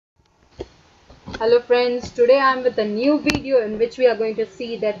Hello friends, today I am with a new video in which we are going to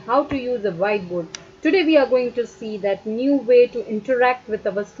see that how to use a whiteboard. Today we are going to see that new way to interact with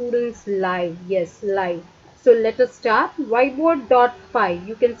our students live. Yes, live. So let us start. Whiteboard.fi.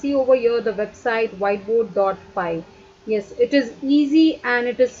 You can see over here the website Whiteboard.fi. Yes, it is easy and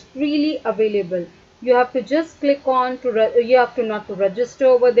it is freely available. You have to just click on you have to not to register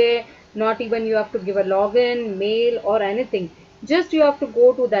over there, not even you have to give a login, mail or anything. Just you have to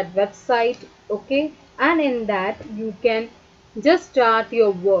go to that website, okay, and in that you can just start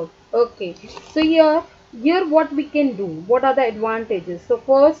your work. Okay, so here what we can do, what are the advantages? So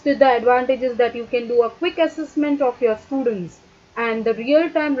first is the advantages that you can do a quick assessment of your students and the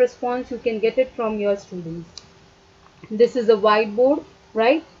real-time response you can get it from your students. This is a whiteboard,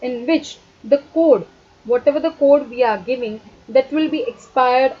 right, in which the code, whatever the code we are giving, that will be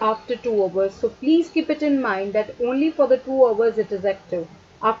expired after 2 hours. So please keep it in mind that only for the 2 hours it is active.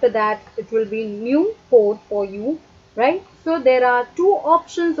 After that it will be new code for you, right? So there are two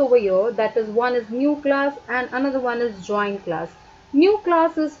options over here, that is, one is new class and another one is join class. New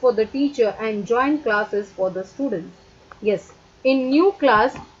class is for the teacher and join class is for the students. Yes, in new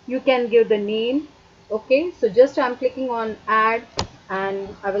class you can give the name. Okay, so just I'm clicking on add and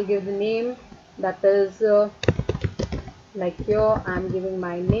I will give the name, that is like here I'm giving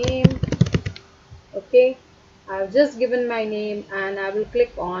my name. Okay, I've just given my name and I will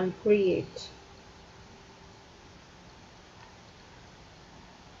click on create.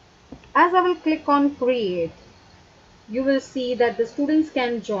 As I will click on create, you will see that the students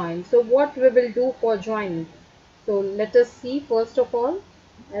can join. So what we will do for joining? So let us see first of all,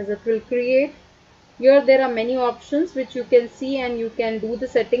 as it will create. Here there are many options which you can see and you can do the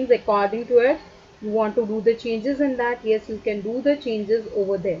settings according to it. You want to do the changes in that, yes, you can do the changes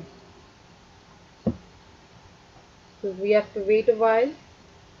over there. So we have to wait a while.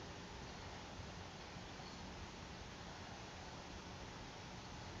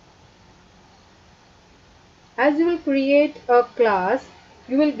 As you will create a class,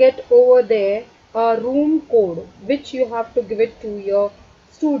 you will get over there a room code which you have to give it to your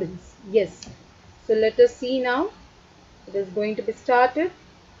students. Yes. So let us see now. It is going to be started.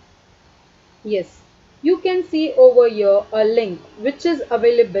 Yes. You can see over here a link which is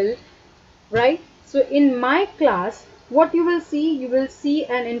available, right? So in my class, what you will see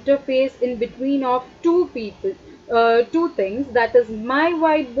an interface in between of two people, two things, that is my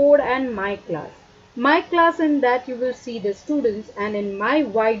whiteboard and my class. My class, in that you will see the students, and in my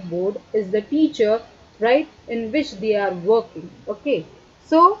whiteboard is the teacher, right, in which they are working. Okay,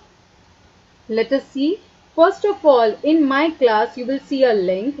 so let us see. First of all, in my class, you will see a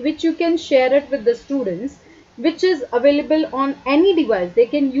link which you can share it with the students, which is available on any device. They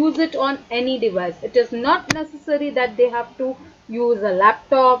can use it on any device. It is not necessary that they have to use a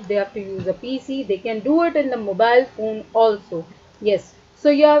laptop, they have to use a PC. They can do it in the mobile phone also. Yes. So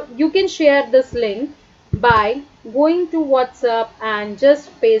you can share this link by going to WhatsApp and just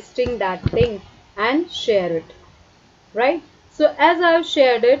pasting that link and share it, right? So as I have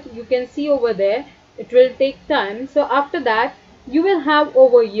shared it, you can see over there, it will take time. So after that, you will have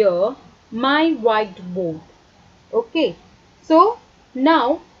over here my whiteboard. Okay, so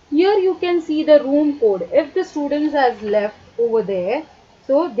now here you can see the room code. If the students has left over there,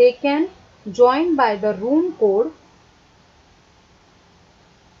 so they can join by the room code.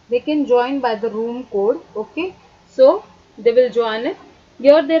 They can join by the room code. Okay, so they will join it.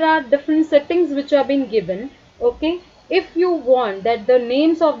 Here there are different settings which have been given. Okay, if you want that the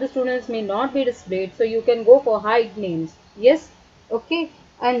names of the students may not be displayed, so you can go for hide names. Yes. Okay,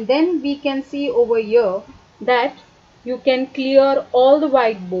 and then we can see over here that you can clear all the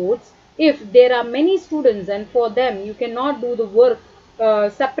whiteboards if there are many students and for them you cannot do the work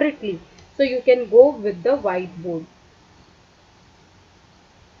separately, so you can go with the whiteboard.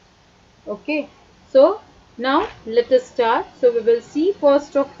 Okay, so now let us start. So we will see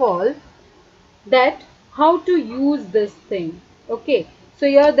first of all that how to use this thing. Okay, so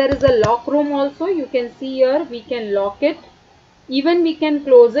here there is a lock room also. You can see here we can lock it, even we can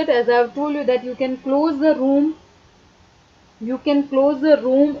close it. As I have told you that you can close the room, you can close the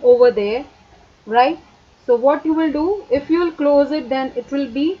room over there, right? So what you will do, if you will close it, then it will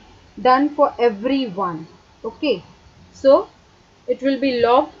be done for everyone. Okay, so it will be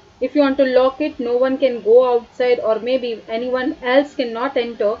locked. If you want to lock it, no one can go outside, or maybe anyone else cannot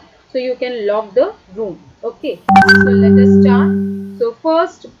enter, so you can lock the room. Okay, so let us start. So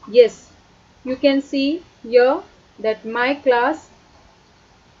first, yes, you can see here that my class,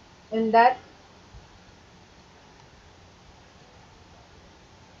 in that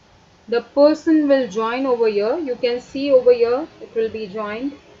the person will join over here. You can see over here it will be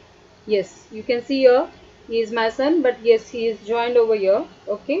joined. Yes, you can see here he is my son, but yes, he is joined over here.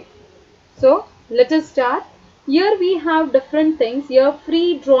 Okay, so let us start. Here we have different things. Here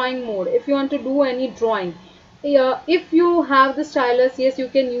free drawing mode. If you want to do any drawing, if you have the stylus, yes, you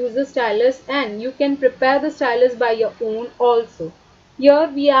can use the stylus and you can prepare the stylus by your own also.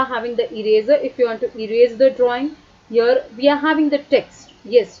 Here we are having the eraser. If you want to erase the drawing, here we are having the text.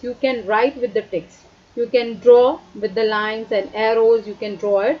 Yes, you can write with the text. You can draw with the lines and arrows. You can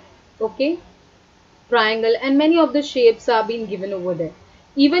draw it. Okay, triangle, and many of the shapes are being given over there.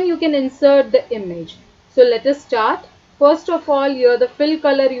 Even you can insert the image. So let us start. First of all, here the fill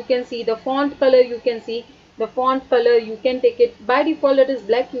color you can see, the font color you can see. The font color you can take it, by default it is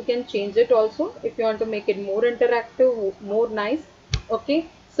black, you can change it also if you want to make it more interactive, more nice. Okay,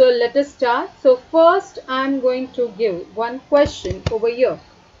 so let us start. So first I am going to give one question over here,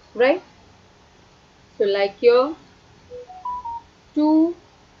 right? So like here, 2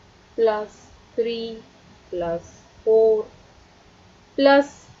 plus 3 plus 4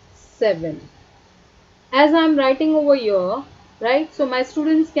 plus 7. As I'm writing over here, right, so my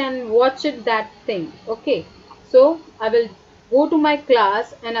students can watch it, that thing. Okay, so I will go to my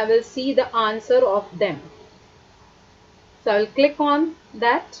class and I will see the answer of them. So I will click on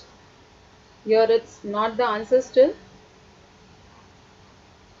that. Here it's not the answer still.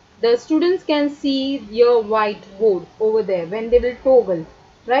 The students can see your whiteboard over there when they will toggle,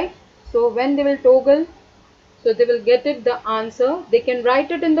 right? So when they will toggle, so they will get it the answer. They can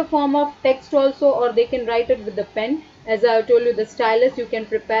write it in the form of text also, or they can write it with the pen. As I have told you, the stylus you can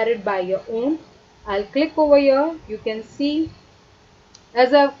prepare it by your own. I'll click over here. You can see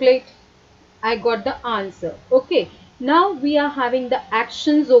as I've clicked, I got the answer. Okay, now we are having the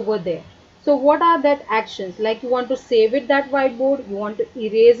actions over there. So what are that actions? Like you want to save it, that whiteboard, you want to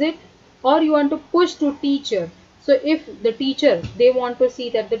erase it, or you want to push to teacher. So if the teacher, they want to see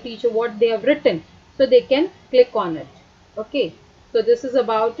that the teacher what they have written, so they can click on it. Okay, so this is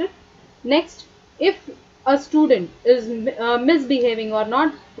about it. Next, if a student is misbehaving or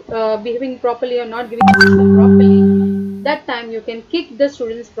not behaving properly or not giving answer properly, that time you can kick the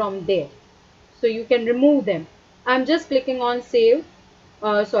students from there. So you can remove them. I'm just clicking on save,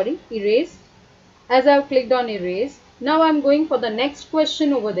 erase. As I've clicked on erase, now I'm going for the next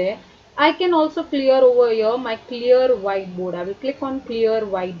question over there. I can also clear over here my clear whiteboard. I will click on clear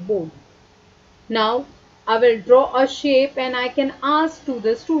whiteboard. Now I will draw a shape and I can ask to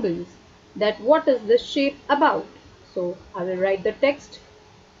the students that what is this shape about. So I will write the text.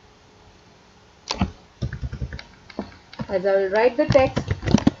 As I will write the text,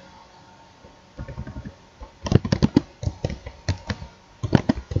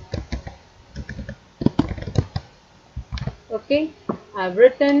 okay, I've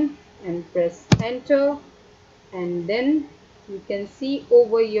written and press enter, and then you can see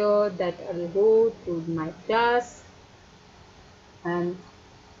over here that I will go to my class and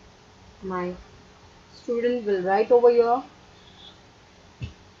my student will write over here.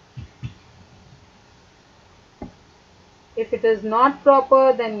 If it is not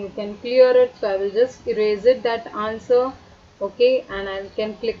proper, then you can clear it. So I will just erase it, that answer. Okay, and I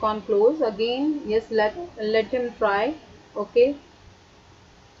can click on close again. Yes, let him try. Okay,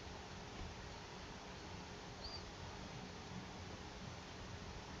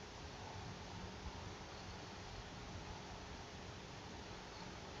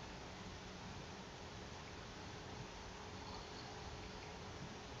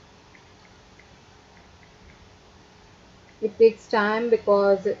 it takes time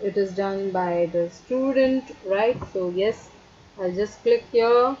because it is done by the student, right? So yes, I'll just click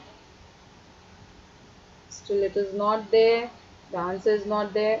here. Still it is not there, the answer is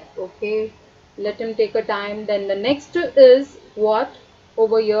not there. Okay, let him take a time. Then the next is what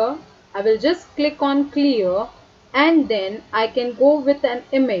over here, I will just click on clear and then I can go with an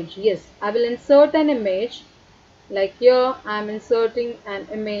image. Yes, I will insert an image. Like here I am inserting an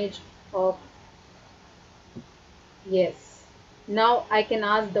image of, yes, now I can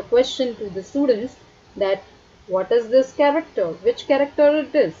ask the question to the students that what is this character, which character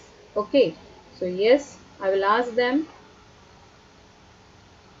it is. Okay, so yes, I will ask them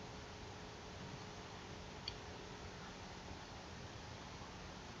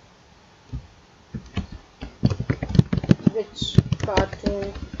which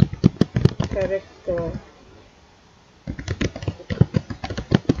cartoon character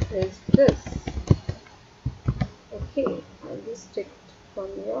is this. Okay, I'll just take it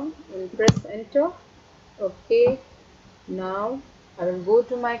from here and press enter. Okay, now I will go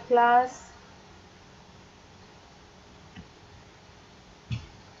to my class.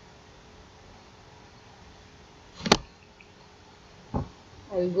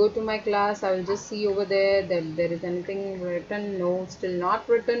 I will go to my class. I will just see over there that there is anything written. No, still not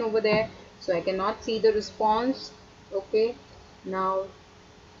written over there, so I cannot see the response. Okay, now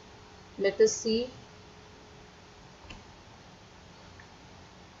let us see.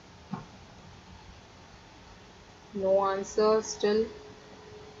 No answer still.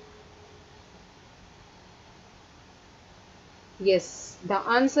 Yes, the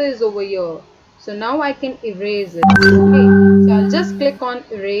answer is over here. So now I can erase it. Okay, so I'll just click on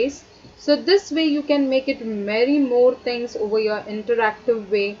erase. So this way you can make it many more things over your interactive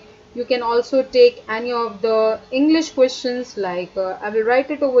way. You can also take any of the English questions, like I will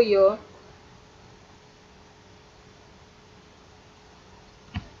write it over here.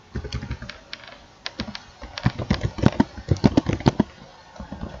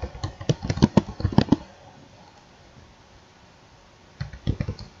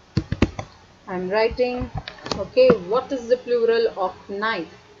 I'm writing, okay, what is the plural of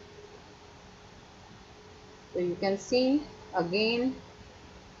knife? So you can see again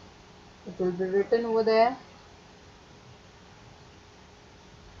it will be written over there.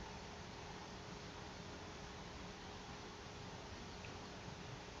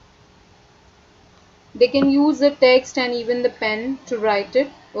 They can use the text and even the pen to write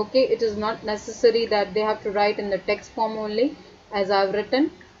it. Okay, it is not necessary that they have to write in the text form only, as I've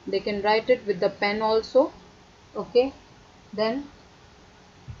written. They can write it with the pen also. Okay, then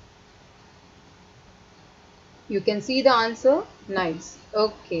you can see the answer. Nice.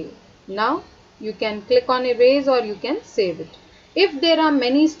 Okay, now you can click on erase or you can save it. If there are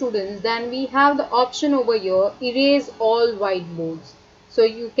many students, then we have the option over here, erase all whiteboards. So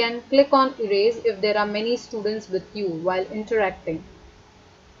you can click on erase if there are many students with you while interacting.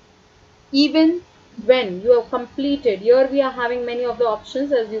 Even when you have completed, here we are having many of the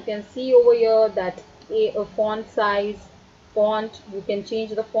options, as you can see over here, that a font size, font, you can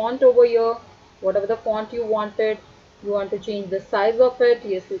change the font over here, whatever the font you wanted. You want to change the size of it,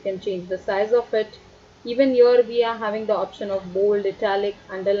 yes, you can change the size of it. Even here we are having the option of bold, italic,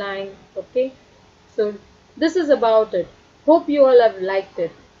 underline. Okay, so this is about it. Hope you all have liked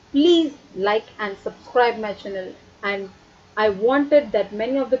it. Please like and subscribe my channel, and I wanted that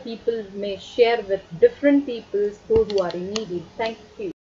many of the people may share with different people, those who are in need. Thank you.